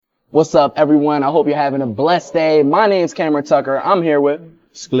What's up, everyone? I hope you're having a blessed day. My name's Cameron Tucker. I'm here with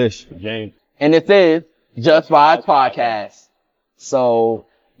Schlish. James. and this is Just Vibes Podcast. So,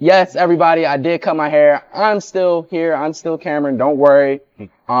 yes, everybody, I did cut my hair. I'm still here. I'm still Cameron. Don't worry.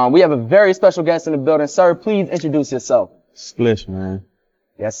 We have a very special guest in the building. Sir, please introduce yourself. Schlish, man.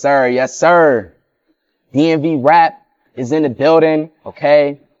 Yes, sir. Yes, sir. DMV Rap is in the building.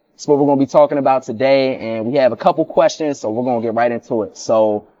 Okay. That's what we're going to be talking about today. And we have a couple questions, so we're going to get right into it.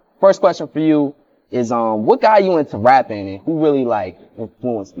 So, first question for you is, what got you into rapping and who really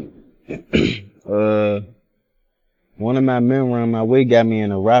influenced you? One of my men running my way got me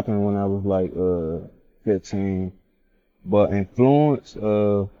into rapping when I was 15. But influence,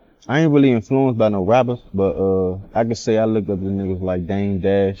 I ain't really influenced by no rappers, but I could say I looked up to niggas like Dame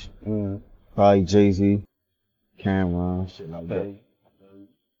Dash, probably Jay-Z, Cameron, shit like that.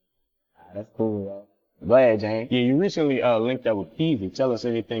 That's cool, yo. Go ahead, James. Yeah, you recently linked up with Peasy. Tell us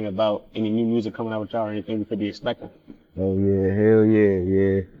anything about any new music coming out with y'all or anything we could be expecting. Oh yeah, hell yeah,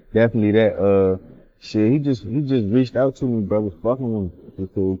 yeah. Definitely that. Shit, he just reached out to me, bro. Was fucking with me.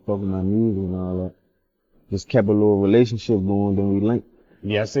 Just said he fucking my music and all that. Just kept a little relationship going, then we linked.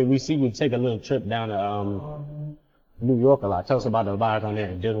 Yeah, so we see you take a little trip down to New York a lot. Tell us about the vibes on there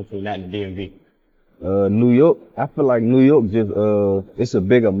and difference between that and the DMV. New York, I feel like New York just, it's a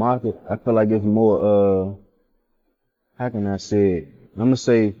bigger market. I feel like it's more, how can I say it? I'm gonna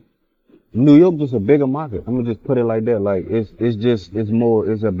say New York just a bigger market. I'm gonna just put it like that. Like, it's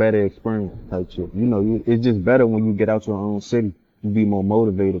a better experience type shit. You know, it's just better when you get out your own city. You be more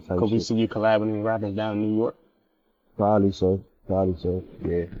motivated type Could shit. we see you collabing with rappers down in New York? Probably so.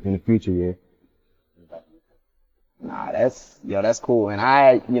 Yeah. In the future, yeah. Nah, that's cool. And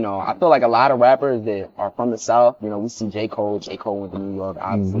I feel like a lot of rappers that are from the South, we see J. Cole went to New York,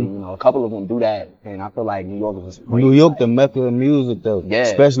 obviously, a couple of them do that. And I feel like New York is great. New York, the mecca of music though. Yeah.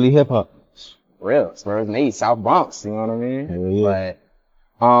 Especially hip hop. Real. Spurs made South Bronx, you know what I mean? Hell yeah.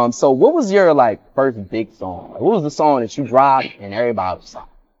 But, so what was your first big song? What was the song that you dropped and everybody was like,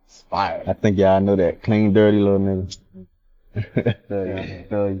 inspired? I think y'all know that. Clean, dirty little nigga.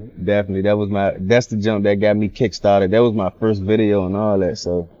 Feel you. Definitely. That's the jump that got me kick-started. That was my first video and all that,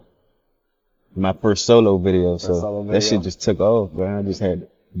 so. My first solo video, that shit just took off, man. I just had to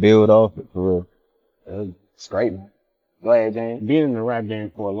build off it, for real. It's great, man. Go ahead, James. Being in the rap game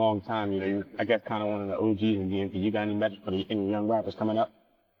for a long time, you I guess kind of one of the OGs in DMV. You got any message for any young rappers coming up?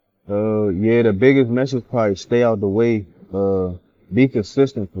 Yeah, the biggest message probably stay out the way, be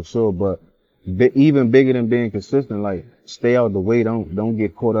consistent for sure, but even bigger than being consistent, like stay out the way. Don't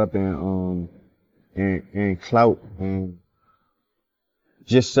get caught up in clout, and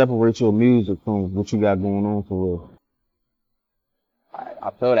just separate your music from what you got going on for real. I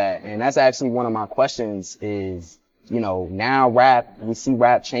feel that. And that's actually one of my questions is, now we see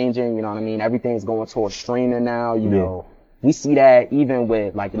rap changing, you know what I mean? Everything's going towards streaming now, you know. We see that even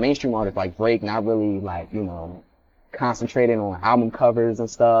with the mainstream artists like Drake not really concentrating on album covers and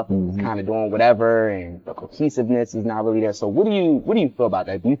stuff, and kind of doing whatever, and the cohesiveness is not really there. So what do you feel about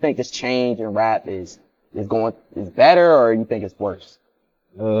that? Do you think this change in rap is better, or you think it's worse?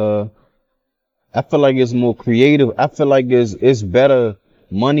 I feel like it's more creative. I feel like it's better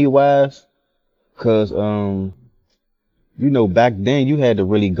money wise, cause back then you had to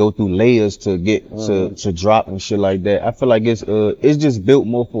really go through layers to get to drop and shit like that. I feel like it's just built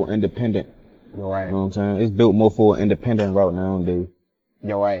more for independent. You're right. You know what I'm saying? It's built more for an independent route nowadays.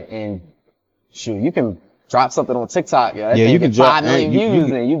 You're right. And shoot, you can drop something on TikTok, yeah, you can drop 5 million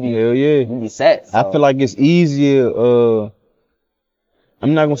views and you be set. So. I feel like it's easier.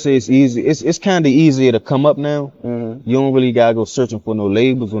 I'm not gonna say it's easy. It's kind of easier to come up now. You don't really gotta go searching for no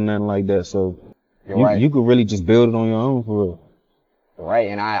labels or nothing like that. So you could really just build it on your own for real. Right,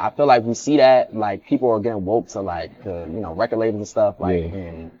 and I feel like we see that people are getting woke to the record labels and stuff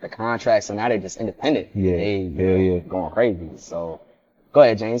and the contracts, so now they're just independent. Yeah, going crazy. So go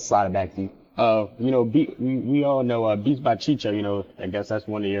ahead, James, slide it back to you. We all know Beats by Chicho. I guess that's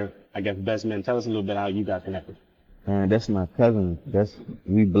one of your best men. Tell us a little bit how you got connected. Man, that's my cousin.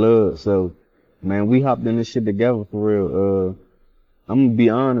 We blood. So man, we hopped in this shit together for real. I'm gonna be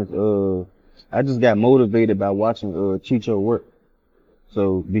honest. I just got motivated by watching Chicho work.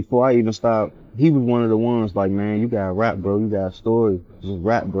 So before I even started, he was one of the ones like, man, you gotta rap, bro. You got a story. Just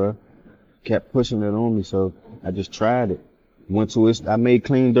rap, bro. Kept pushing it on me, so I just tried it. I made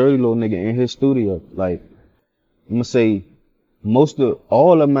Clean Dirty Little Nigga in his studio. I'm gonna say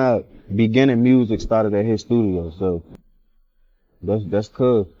all of my beginning music started at his studio, so that's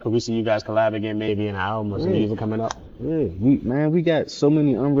cool. Could we see you guys collab again, maybe in an album or some music coming up? Yeah, we got so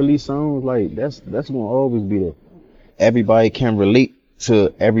many unreleased songs, that's gonna always be there. Everybody can relate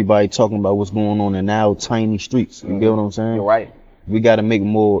to everybody talking about what's going on in our tiny streets. You get what I'm saying? You're right. We got to make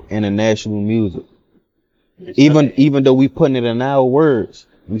more international music. Even though we putting it in our words,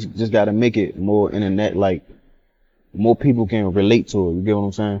 we just got to make it more internet, like more people can relate to it. You get what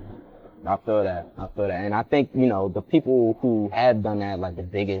I'm saying? I feel that. And I think, the people who have done that, like the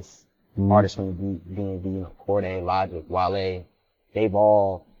biggest artists from the DMV, Cordae, Logic, Wale,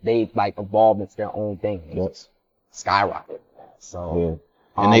 they like evolved into their own thing. And just skyrocket. So,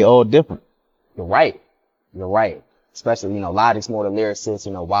 and they all different. You're right. Especially, Logic's more the lyricist,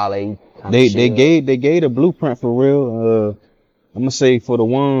 Wale. They gave the blueprint for real. I'm gonna say for the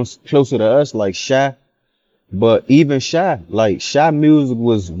ones closer to us, like Shy. But even Shy music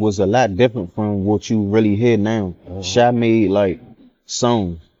was a lot different from what you really hear now. Shy made like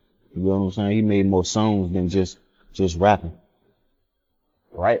songs. You know what I'm saying? He made more songs than just rapping.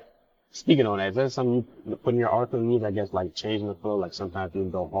 Right. Speaking on that, is that something you put in your art music? I guess like changing the flow. Like sometimes you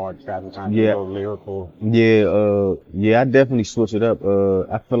go hard trap, sometimes you go lyrical. Yeah, I definitely switch it up.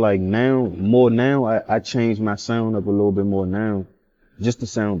 I feel like now, I change my sound up a little bit more now, just to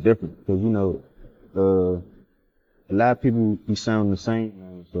sound different. Because a lot of people be sounding the same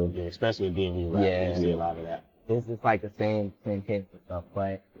now. So yeah, especially being rap, you see a lot of that. It's just like the same case and stuff.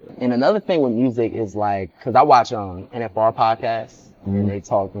 But and another thing with music is like, cause I watch NFR podcasts and they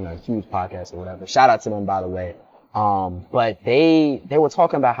talk, huge podcasts or whatever. Shout out to them, by the way. But they were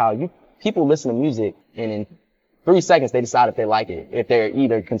talking about how people listen to music and in 3 seconds they decide if they like it, if they're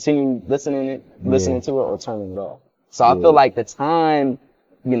either continue listening to it or turning it off. So I feel like the time,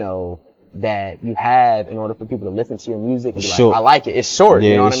 that you have in order for people to listen to your music, and be like, I like it. It's short.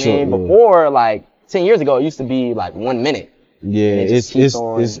 You know what I mean? Before, like 10 years ago, it used to be like 1 minute. Yeah, it's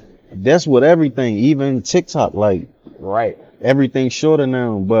that's what everything, even TikTok, like everything's shorter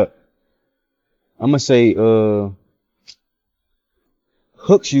now. But I'm gonna say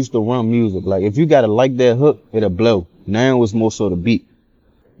hooks used to run music. Like if you gotta like that hook, it'll blow. Now it's more so the beat.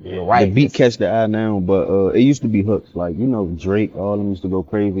 Yeah, the beat catch the eye now, but it used to be hooks. Like Drake, all of them used to go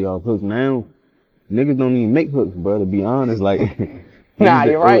crazy off hooks. Now niggas don't even make hooks, bro. To be honest, like nah,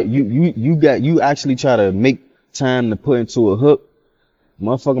 you're right. You actually try to make time to put into a hook,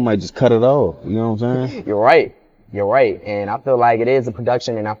 motherfucker might just cut it off. You know what I'm saying? You're right. And I feel like it is a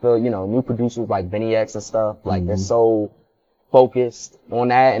production, and I feel, new producers like Benny X and stuff, like they're so focused on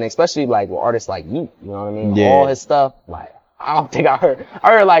that, and especially like with artists like you know what I mean? Yeah. All his stuff, like I don't think I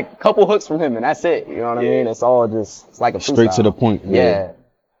heard like a couple hooks from him and that's it. You know what I mean? It's all it's like a straight freestyle. To the point. Yeah.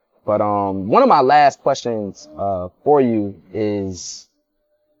 But one of my last questions for you is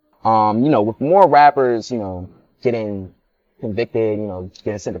with more rappers, getting convicted,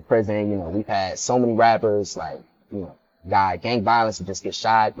 getting sent to prison, we've had so many rappers like, gang violence and just get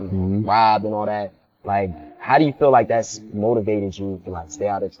shot and robbed and all that. Like, how do you feel like that's motivated you to like stay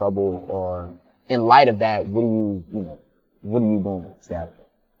out of trouble, or in light of that, what are you doing to stay out of it?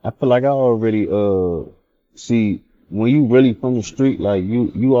 I feel like I already see when you really from the street, like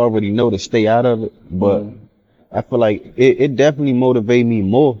you already know to stay out of it. But I feel like it definitely motivate me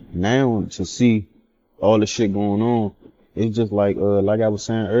more now to see all the shit going on. It's just like I was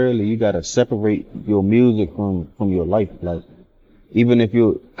saying earlier, you gotta separate your music from your life. Like even if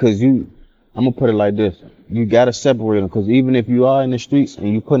I'm gonna put it like this: you gotta separate them, because even if you are in the streets and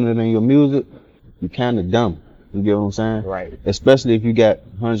you putting it in your music, you kind of dumb. You get what I'm saying? Right. Especially if you got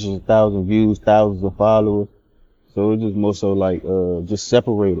hundreds of thousands of views, thousands of followers. So it's just more so like just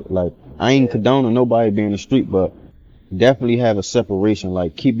separate it. Like I ain't condoning nobody being in the street, but definitely have a separation.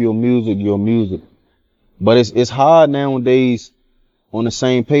 Like keep your music. But it's hard nowadays. On the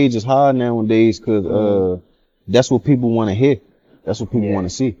same page, it's hard nowadays because that's what people want to hear. That's what people want to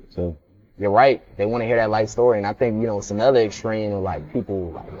see. So. You're right. They want to hear that life story. And I think, it's another extreme of like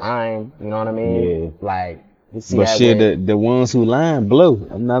people like lying, you know what I mean? Yeah. Like, you see but that shit, the ones who lying blow.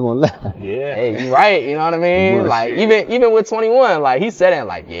 I'm not gonna lie. Yeah. Hey, you're right. You know what I mean? Like, even with 21, like, he said it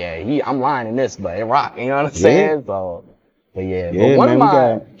like, I'm lying in this, but it rock. You know what I'm saying? So, but yeah. Yeah, but one man, of my, we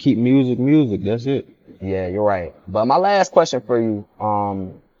gotta keep music. That's it. Yeah, you're right. But my last question for you,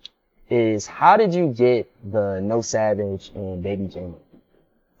 is how did you get the No Savage and Baby Jamie?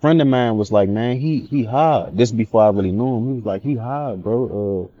 Friend of mine was like, man, he hard. This before I really knew him. He was like, he hard,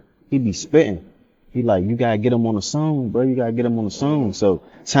 bro. He be spitting. He like, you gotta get him on a song, bro. You gotta get him on a song. So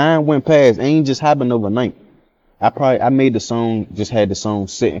time went past. It ain't just happened overnight. I made the song, just had the song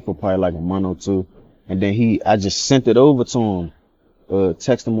sitting for probably like a month or two. And then I just sent it over to him.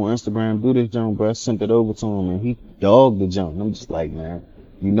 Text him on Instagram, do this jump, bro. I sent it over to him and he dogged the jump. And I'm just like, man,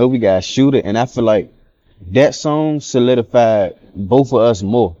 we gotta shoot it. And I feel like that song solidified both of us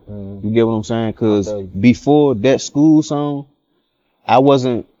more. You get what I'm saying? Cause before that school song, I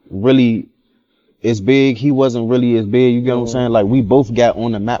wasn't really as big. He wasn't really as big. You get what I'm saying? Like we both got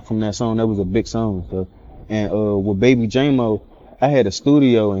on the map from that song. That was a big song. So, and with Baby J-Mo, I had a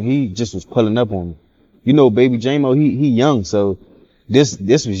studio and he just was pulling up on me. You know, Baby J-Mo, he young, so this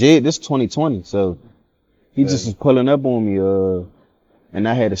was 2020. So he just was pulling up on me. And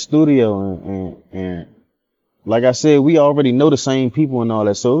I had a studio and like I said, we already know the same people and all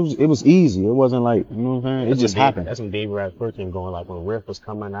that, so it was easy. It wasn't like, you know what I'm saying? It just happened. That's when Dave Rap first came going, like when Riff was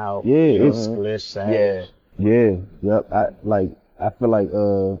coming out. Yeah, it's Schlish, Savage. Yeah, yep. I feel like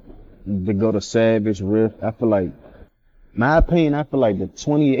to go to Savage, Riff. I feel like, my opinion, I feel like the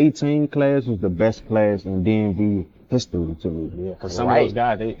 2018 class was the best class in DMV history to me. Yeah, because some of those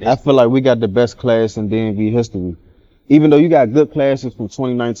guys, they I feel like we got the best class in DMV history. Even though you got good classes from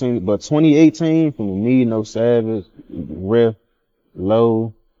 2019, but 2018 from me, No Savage, Riff,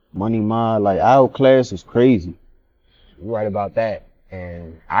 Low, Money Ma, like our class is crazy. You're right about that.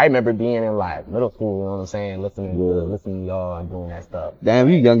 And I remember being in like middle school, you know what I'm saying, listening to y'all and doing that stuff. Damn,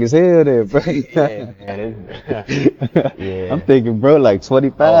 you young as hell there, bro. Yeah, man. Yeah. I'm thinking, bro, like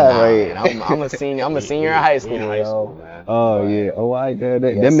 25, right? Man, I'm a senior. I'm a senior in high school, yo. man. Oh yeah. Oh, I that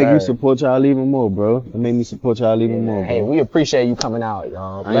Yes, make me sir. support y'all even more, bro. That make me support y'all even more, Hey, bro. we appreciate you coming out,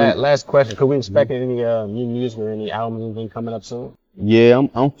 y'all. Last question. Could we expect any new music or any albums or anything coming up soon? Yeah,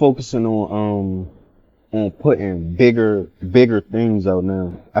 I'm focusing on putting bigger things out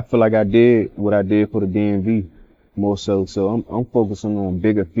now. I feel like I did what I did for the DMV more so. So I'm focusing on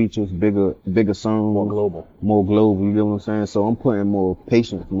bigger features, bigger songs, More global. You know what I'm saying? So I'm putting more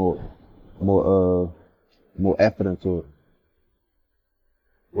patience, more effort into it.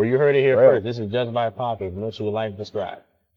 Well, you heard it here first. This is Just by Poppy. Make sure you like and subscribe.